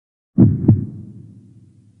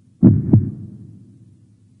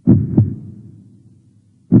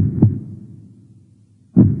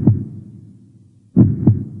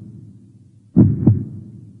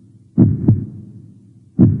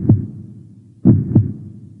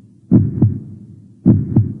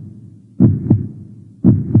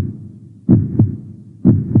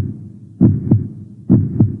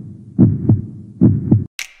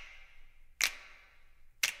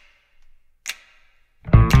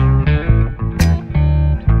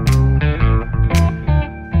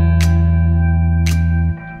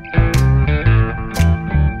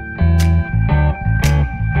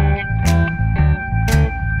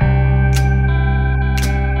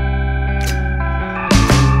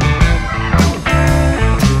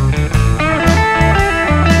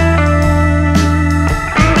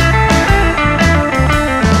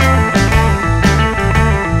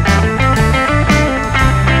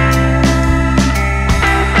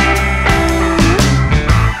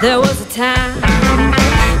There was a time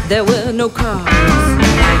there were no cars.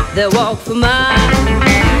 They walked for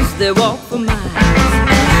miles, they walked for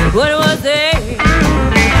miles. What was there?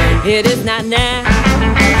 It is not now.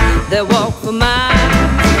 They walk for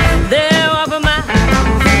miles, they walk for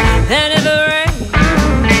miles. And if it rains,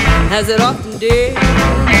 as it often did,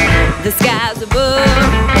 the skies above,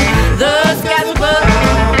 the skies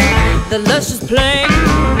above, the luscious plain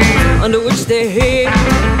under which they hid.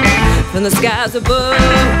 From the skies above,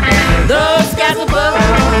 the skies above.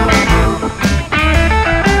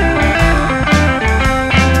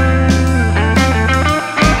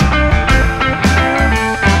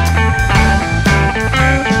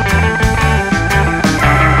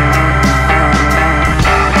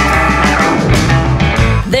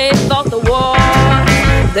 They fought the war,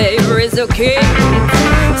 they raised their kids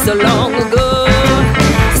so long ago.